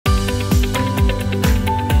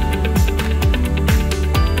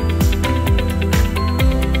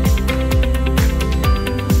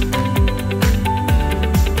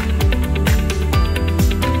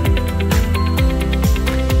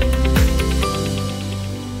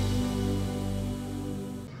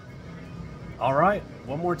All right,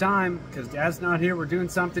 one more time, because Dad's not here. We're doing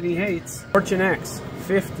something he hates. Fortune X,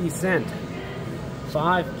 50 cent.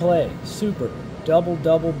 5 play, super, double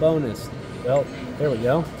bonus. Well, there we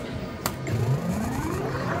go.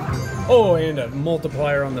 Oh, and a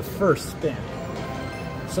multiplier on the first spin.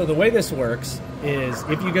 So the way this works is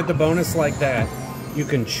if you get the bonus like that, you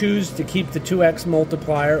can choose to keep the 2x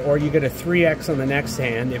multiplier, or you get a 3x on the next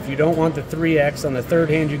hand. If you don't want the 3x on the third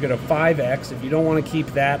hand, you get a 5x. If you don't want to keep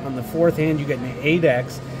that on the fourth hand, you get an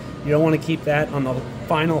 8x. You don't want to keep that on the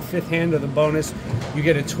final fifth hand of the bonus, you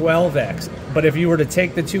get a 12x. But if you were to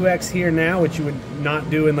take the 2x here now, which you would not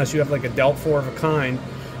do unless you have like a dealt 4 of a kind,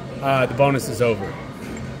 the bonus is over.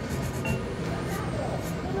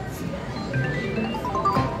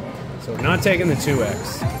 So we're not taking the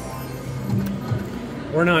 2x.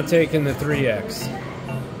 We're not taking the 3x.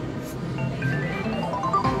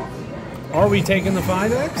 Are we taking the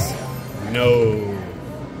 5x? No.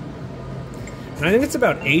 And I think it's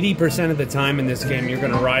about 80% of the time in this game you're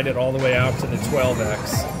going to ride it all the way out to the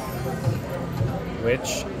 12x.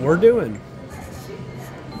 Which we're doing.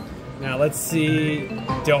 Now let's see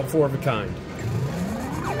dealt 4 of a kind.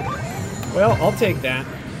 Well, I'll take that.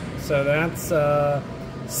 So that's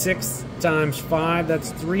 6 times 5,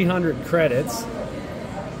 that's 300 credits.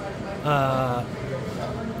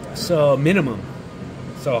 So minimum.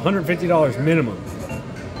 So $150 minimum.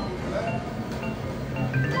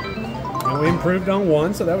 And we improved on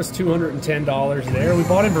 1, so that was $210 there. We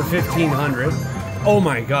bought him for $1,500. Oh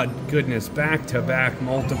my god, goodness, back-to-back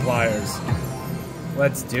multipliers.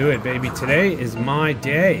 Let's do it, baby. Today is my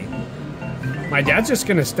day. My dad's just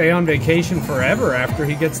gonna stay on vacation forever after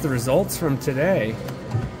he gets the results from today.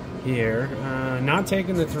 Here, not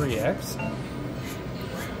taking the 3x.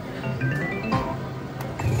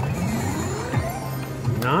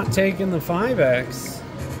 Not taking the 5x.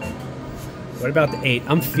 What about the 8?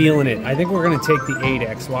 I'm feeling it. I think we're going to take the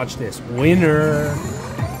 8x. Watch this. Winner.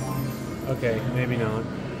 Okay, maybe not.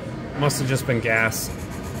 Must have just been gas.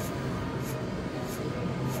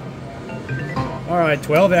 Alright,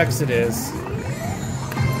 12x it is.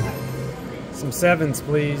 Some 7s,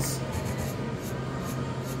 please.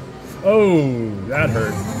 Oh, that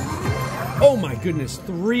hurt. Oh my goodness,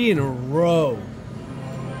 3 in a row.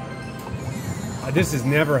 This has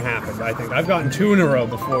never happened, I think. I've gotten 2 in a row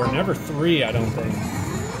before, never 3, I don't think.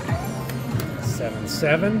 7,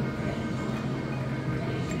 7.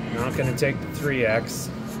 Not going to take the 3x.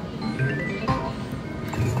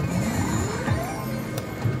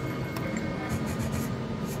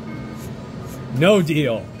 No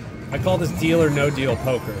deal. I call this deal or no deal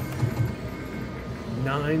poker.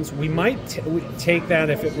 9s. We might take that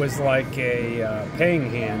if it was like a paying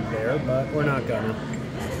hand there, but we're not gonna.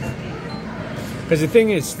 Because the thing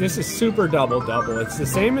is, this is super double-double. It's the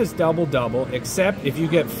same as double-double, except if you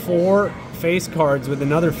get 4 face cards with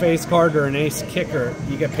another face card or an ace kicker,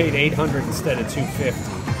 you get paid $800 instead of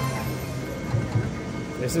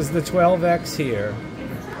 $250. This is the 12x here.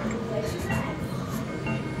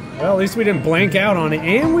 Well, at least we didn't blank out on it,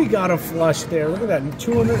 and we got a flush there. Look at that,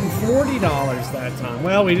 $240 that time.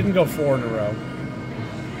 Well, we didn't go 4 in a row.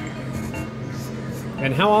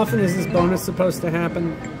 And how often is this bonus supposed to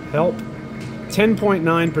happen? Help.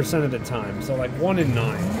 10.9% of the time, so like 1 in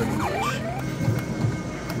 9 pretty much.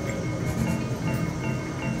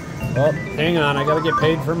 Oh, hang on, I gotta get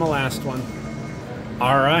paid for my last one.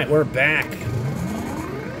 Alright, we're back.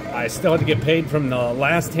 I still had to get paid from the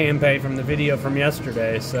last hand pay from the video from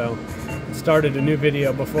yesterday, so I started a new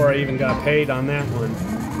video before I even got paid on that one.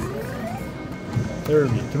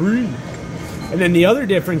 33. And then the other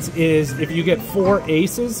difference is if you get 4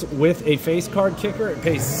 aces with a face card kicker, it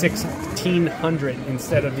pays $1,600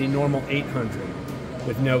 instead of the normal $800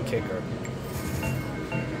 with no kicker.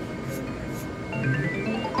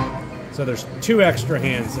 So there's 2 extra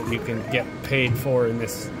hands that you can get paid for in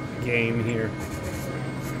this game here.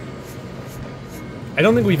 I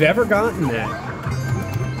don't think we've ever gotten that.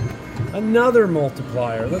 Another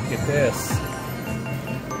multiplier. Look at this.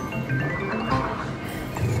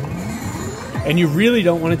 And you really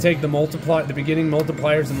don't want to take the beginning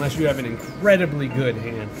multipliers unless you have an incredibly good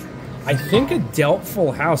hand. I think a dealt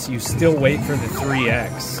full house, you still wait for the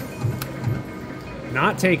 3x.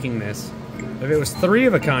 Not taking this. If it was 3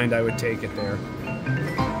 of a kind, I would take it there.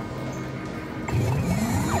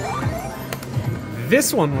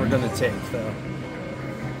 This one we're going to take, though.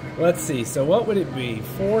 Let's see. So what would it be?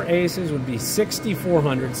 4 aces would be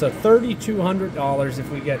 $6,400. So $3,200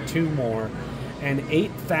 if we get 2 more. And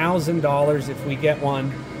 $8,000 if we get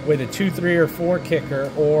one with a 2, 3, or 4 kicker,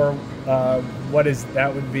 or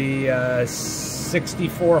that would be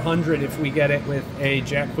 $6,400 if we get it with a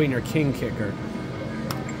Jack, Queen, or King kicker.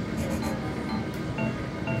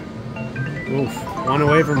 Oof. One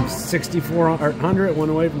away from 6,400, one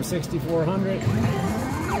away from 6,400.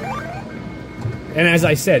 And as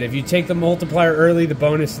I said, if you take the multiplier early, the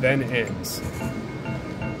bonus then ends.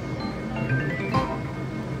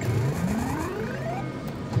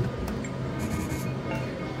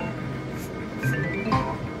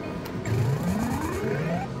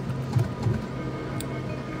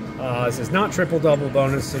 This is not triple-double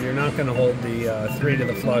bonus, so you're not going to hold the 3 to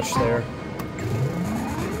the flush there.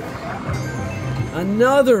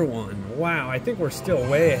 Another one. Wow, I think we're still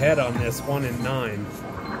way ahead on this 1 and 9.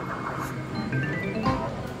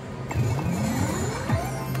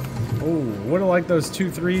 Oh, would have liked those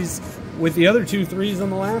 2 3s with the other 2 3s on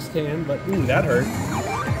the last hand, but ooh, that hurt.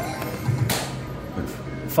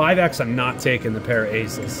 5x, I'm not taking the pair of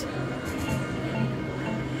aces.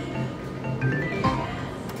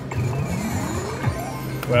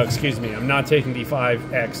 Well, excuse me, I'm not taking the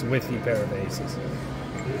 5x with the pair of aces.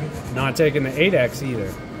 Not taking the 8x either.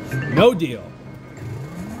 No deal.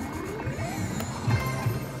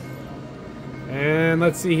 And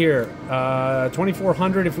let's see here.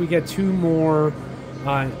 2,400 if we get 2 more.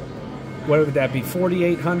 What would that be?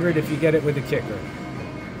 4,800 if you get it with a kicker.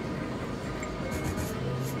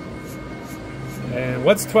 And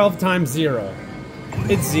what's 12 times 0?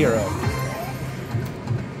 It's 0.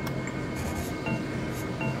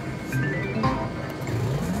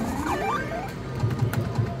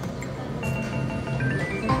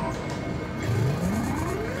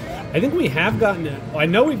 I think we have gotten I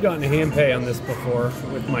know we've gotten a hand pay on this before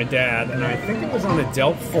with my dad, and I think it was on a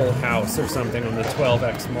dealt full house or something on the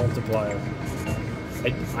 12x multiplier.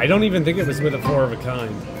 I don't even think it was with a 4 of a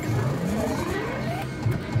kind.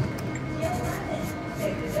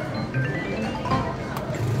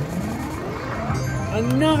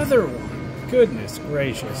 Another one. Goodness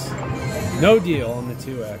gracious. No deal on the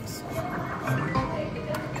 2x.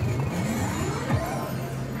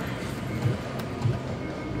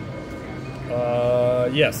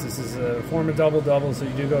 Yes, this is a form of double-double, so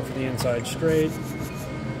you do go for the inside straight.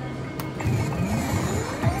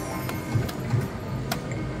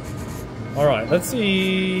 All right, let's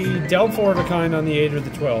see. Dealt 4 of a kind on the 8 or the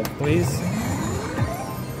 12, please.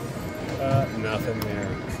 Nothing there.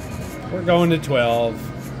 We're going to 12.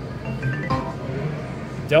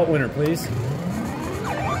 Dealt winner, please.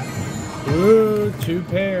 Ooh, 2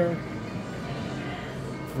 pair.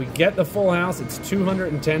 If we get the full house, it's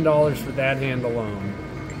 $210 for that hand alone.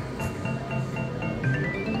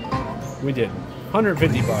 We did.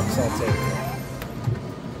 150 bucks, I'll take it.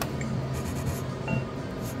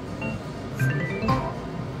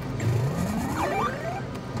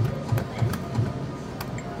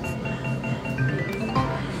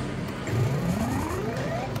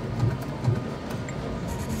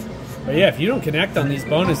 But yeah, if you don't connect on these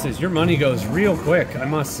bonuses, your money goes real quick, I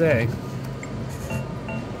must say.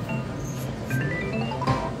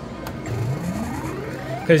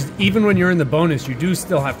 Because even when you're in the bonus, you do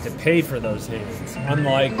still have to pay for those hands.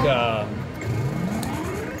 Unlike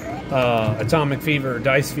Atomic Fever or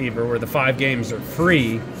Dice Fever, where the 5 games are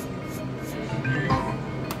free.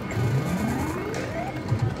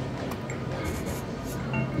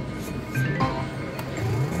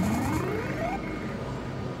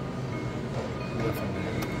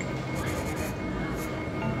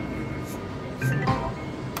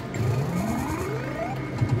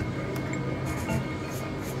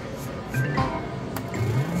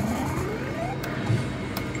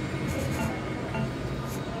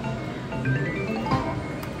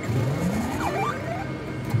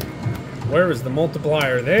 Where was the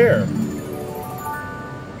multiplier there?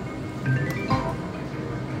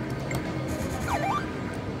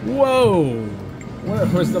 Whoa! Where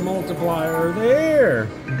was the multiplier there?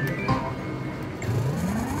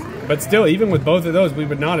 But still, even with both of those, we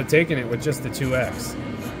would not have taken it with just the 2x.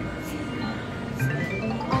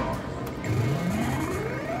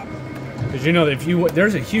 Because you know,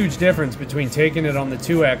 there's a huge difference between taking it on the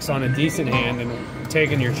 2x on a decent hand and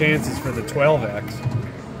taking your chances for the 12x.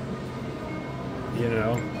 You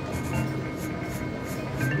know,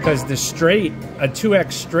 because the straight, a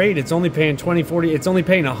 2x straight, it's only paying 20, 40, it's only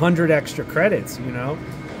paying 100 extra credits, you know.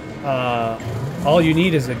 All you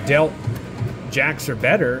need is a dealt jacks or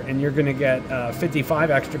better, and you're going to get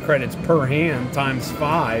 55 extra credits per hand times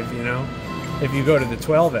 5, you know, if you go to the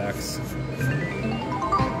 12x.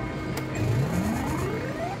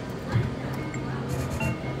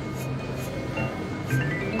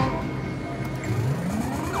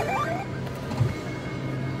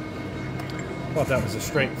 Thought that was a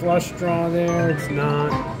straight flush draw there. It's not.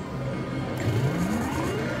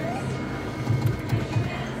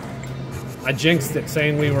 I jinxed it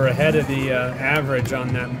saying we were ahead of the average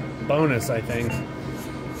on that bonus, I think.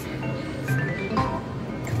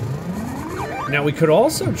 Now we could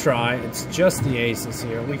also try, it's just the aces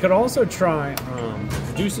here, we could also try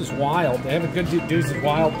Deuces Wild. They have a good Deuces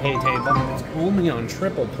Wild pay table, but it's only on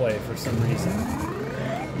triple play for some reason.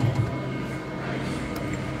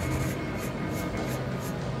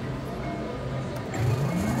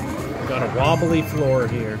 We've got a wobbly floor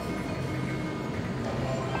here.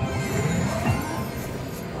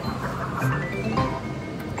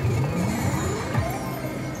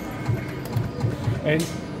 And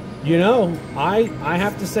you know, I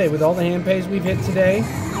have to say, with all the hand pays we've hit today,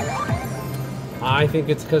 I think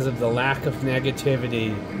it's because of the lack of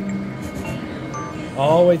negativity.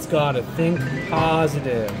 Always gotta think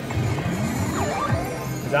positive.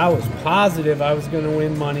 Because I was positive I was going to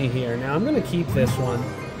win money here. Now I'm going to keep this one.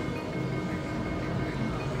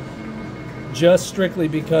 Just strictly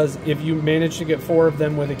because if you manage to get 4 of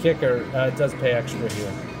them with a kicker, it does pay extra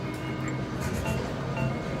here.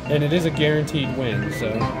 And it is a guaranteed win, so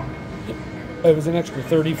it was an extra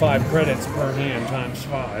 35 credits per hand times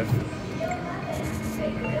 5.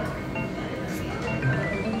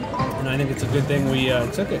 And I think it's a good thing we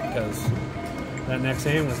took it, because that next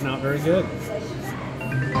hand was not very good.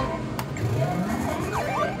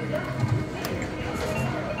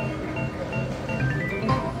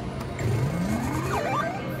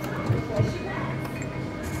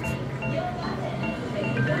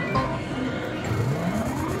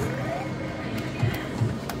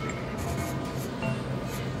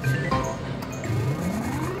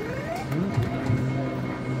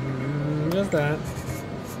 That.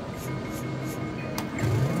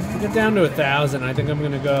 Get down to 1,000. I think I'm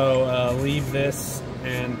gonna go leave this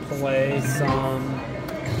and play some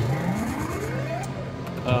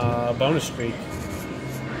bonus streak.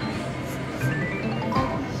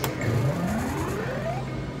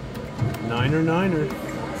 Niner.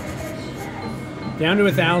 Down to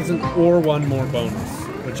 1,000 or one more bonus,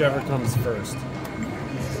 whichever comes first.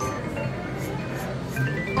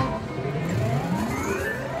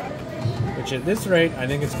 Which at this rate, I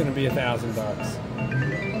think it's going to be $1,000 bucks.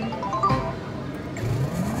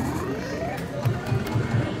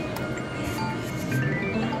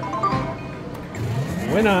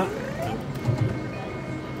 Winner.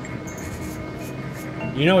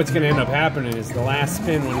 You know what's going to end up happening is the last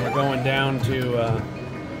spin when we're going down to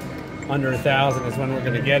under 1,000 is when we're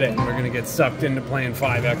going to get it, and we're going to get sucked into playing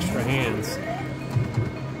 5 extra hands.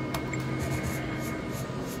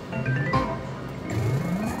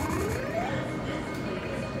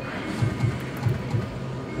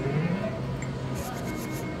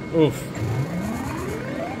 Oof.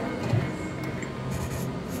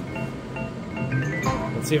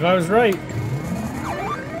 Let's see if I was right.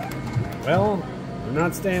 Well, I'm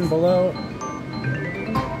not staying below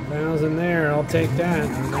 1,000 there. I'll take that.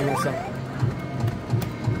 There's almost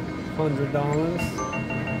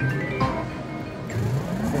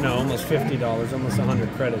 $100. No, almost $50. Almost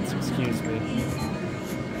 100 credits, excuse me.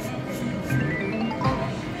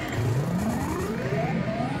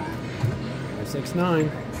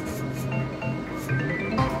 $6.9.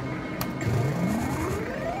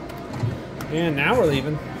 And now we're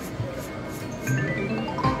leaving.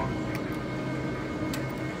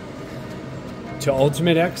 To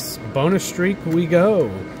Ultimate X bonus streak we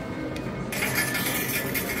go.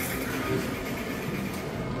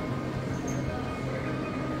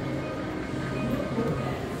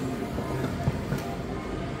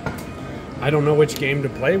 I don't know which game to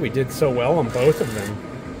play. We did so well on both of them.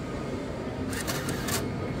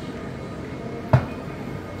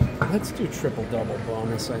 Let's do triple-double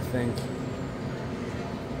bonus, I think.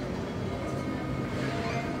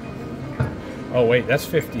 Oh, wait, that's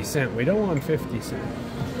 50 cent. We don't want 50 cent.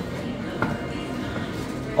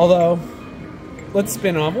 Although, let's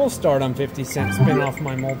spin off. We'll start on 50 cent. Spin off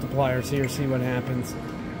my multipliers here, see what happens.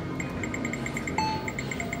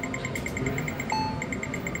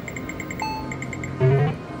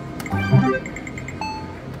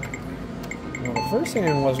 Well, the first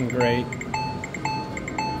hand wasn't great.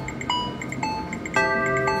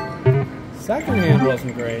 Second hand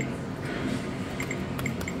wasn't great.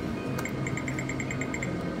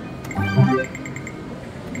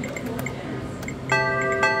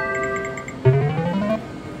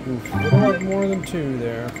 Oof, would have liked more than 2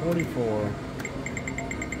 there. 44.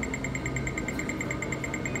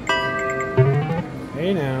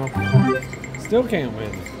 Hey now. Still can't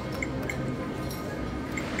win.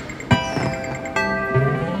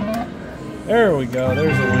 There we go.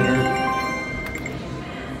 There's a winner.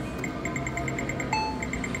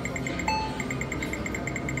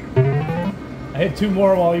 I hit 2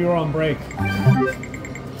 more while you were on break. I'm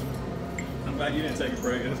Matt, you didn't take a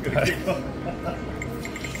break. It's gonna keep going.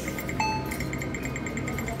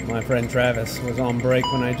 My friend Travis was on break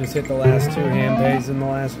when I just hit the last 2 hand pays in the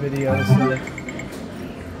last video, so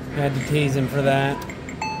had to tease him for that.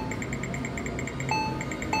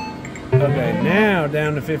 Okay, now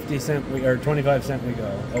down to 50 cent or 25 cent we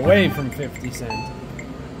go. Away from 50 cent.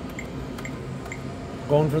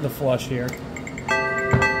 Going for the flush here. For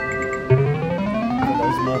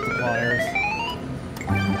those multipliers.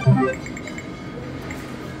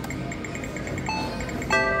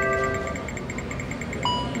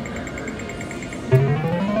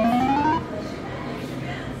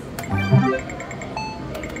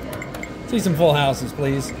 See some full houses,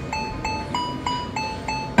 please.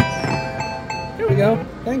 Here we go.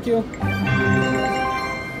 Thank you.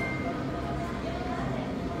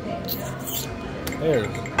 There's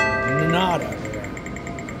nada there.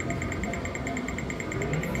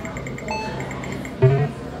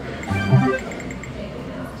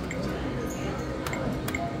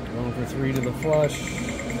 Going for 3 to the flush.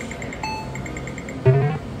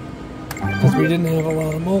 Because we didn't have a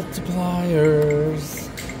lot of multipliers.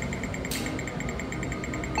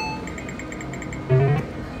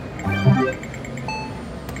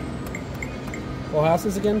 Full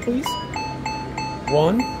houses again, please.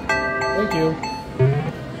 1. Thank you.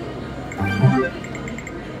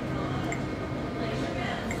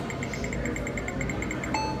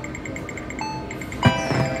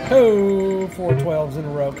 Oh, 4 12s in a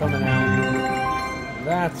row coming out.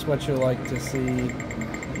 That's what you like to see.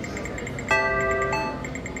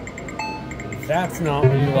 That's not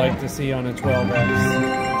what you like to see on a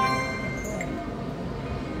 12X.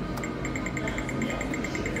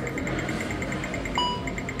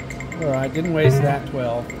 Alright, didn't waste that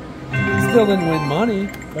 12. Still didn't win money,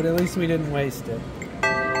 but at least we didn't waste it.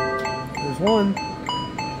 There's 1.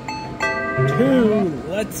 2.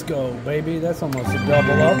 Let's go, baby. That's almost a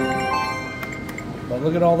double up. But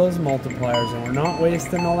look at all those multipliers, and we're not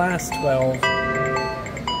wasting the last 12.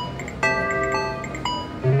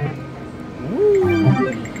 Woo.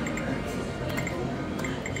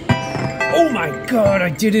 Oh my god, I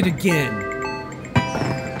did it again.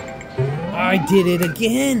 I did it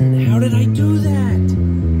again! How did I do that?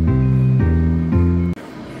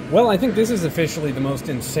 Well, I think this is officially the most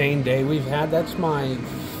insane day we've had. That's my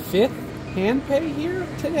 5th hand pay here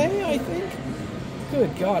today, I think.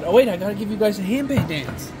 Good God. Oh wait, I gotta give you guys a hand pay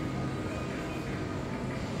dance.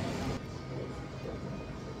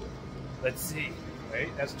 Let's see.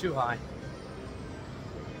 Wait, that's too high.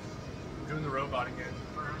 I'm doing the robot again.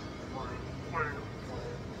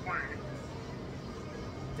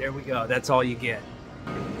 There we go. That's all you get.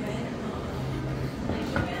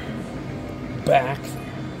 Back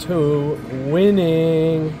to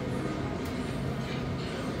winning.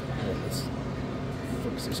 Let's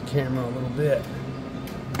fix this camera a little bit.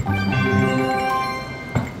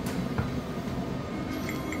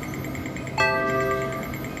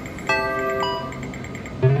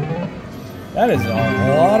 That is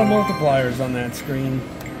a lot of multipliers on that screen.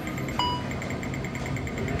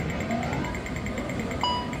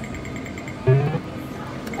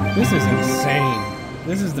 This is insane.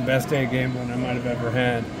 This is the best day of gambling I might have ever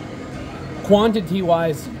had.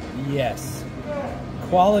 Quantity-wise, yes.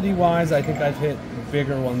 Quality-wise, I think I've hit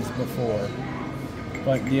bigger ones before.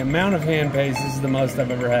 But the amount of hand pays, this is the most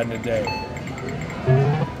I've ever had in a day.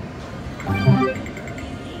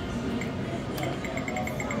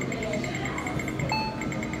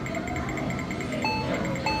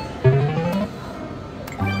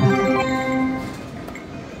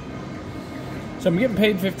 So I'm getting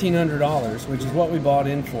paid $1,500, which is what we bought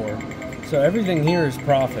in for. So everything here is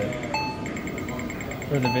profit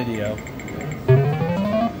for the video.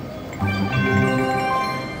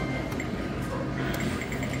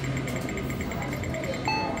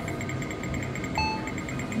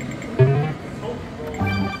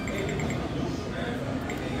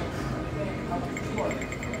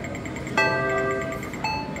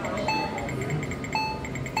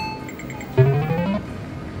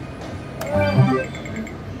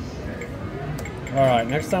 Alright,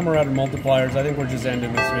 next time we're out of multipliers, I think we're just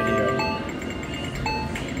ending this video.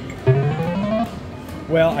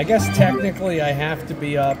 Well, I guess technically I have to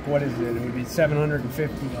be up, what is it? It would be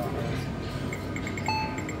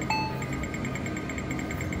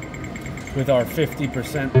 $750. With our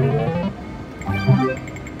 50% rule.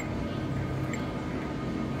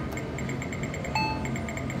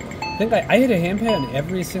 I think I hit a hand pay on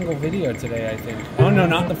every single video today, I think. Oh no,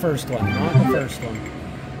 not the first one. Not the first one.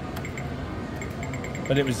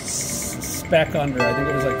 But it was spec under. I think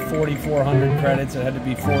it was like 4,400 credits. It had to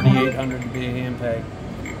be 4,800 to be a hand pay.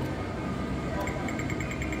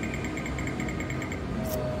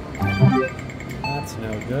 That's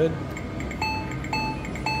no good.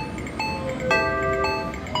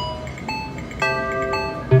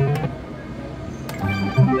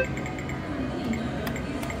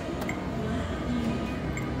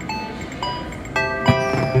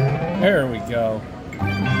 There we go.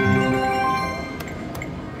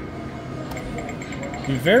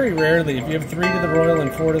 You very rarely, if you have 3 to the royal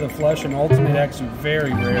and 4 to the flush and ultimate X, you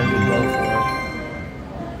very rarely go for it.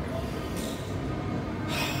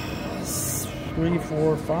 3,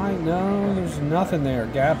 4, 5, no, there's nothing there.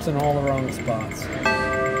 Gaps in all the wrong spots.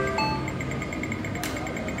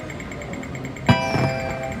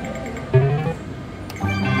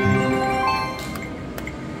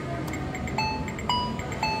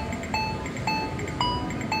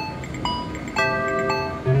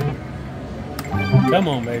 Come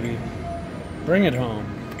on, baby. Bring it home.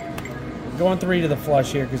 I'm going 3 to the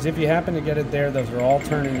flush here, because if you happen to get it there, those are all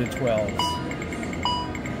turned into 12s.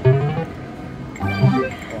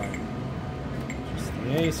 Just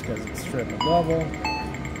the ace, because it's triple double.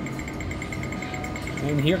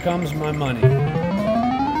 And here comes my money.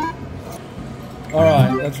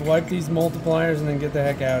 Alright, let's wipe these multipliers and then get the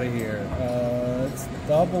heck out of here. It's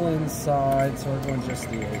double inside, so we're going just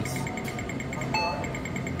the ace.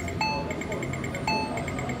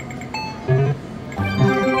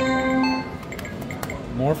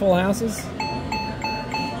 More full houses?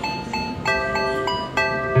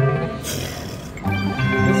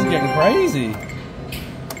 This is getting crazy.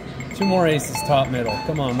 2 more aces, top middle.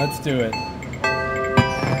 Come on, let's do it.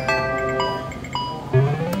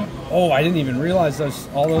 Oh, I didn't even realize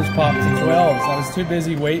all those popped to 12s. I was too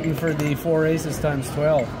busy waiting for the 4 aces times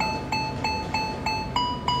 12.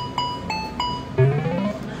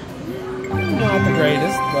 Not the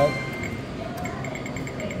greatest, but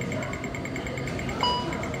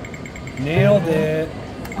nailed it.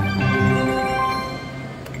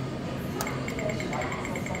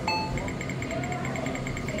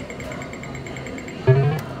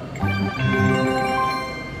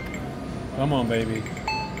 Come on, baby.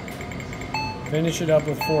 Finish it up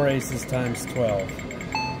with 4 aces times 12.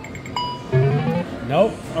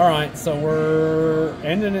 Nope. Alright, so we're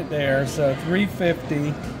ending it there. So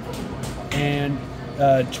 $350 and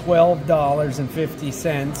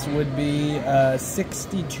 $12.50 would be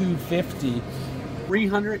 $62.50.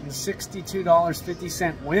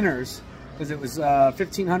 $362.50 winners, because it was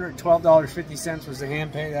 $1,512.50 was the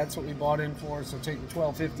hand pay. That's what we bought in for. So take the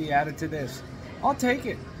 $12.50 added to this. I'll take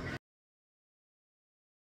it.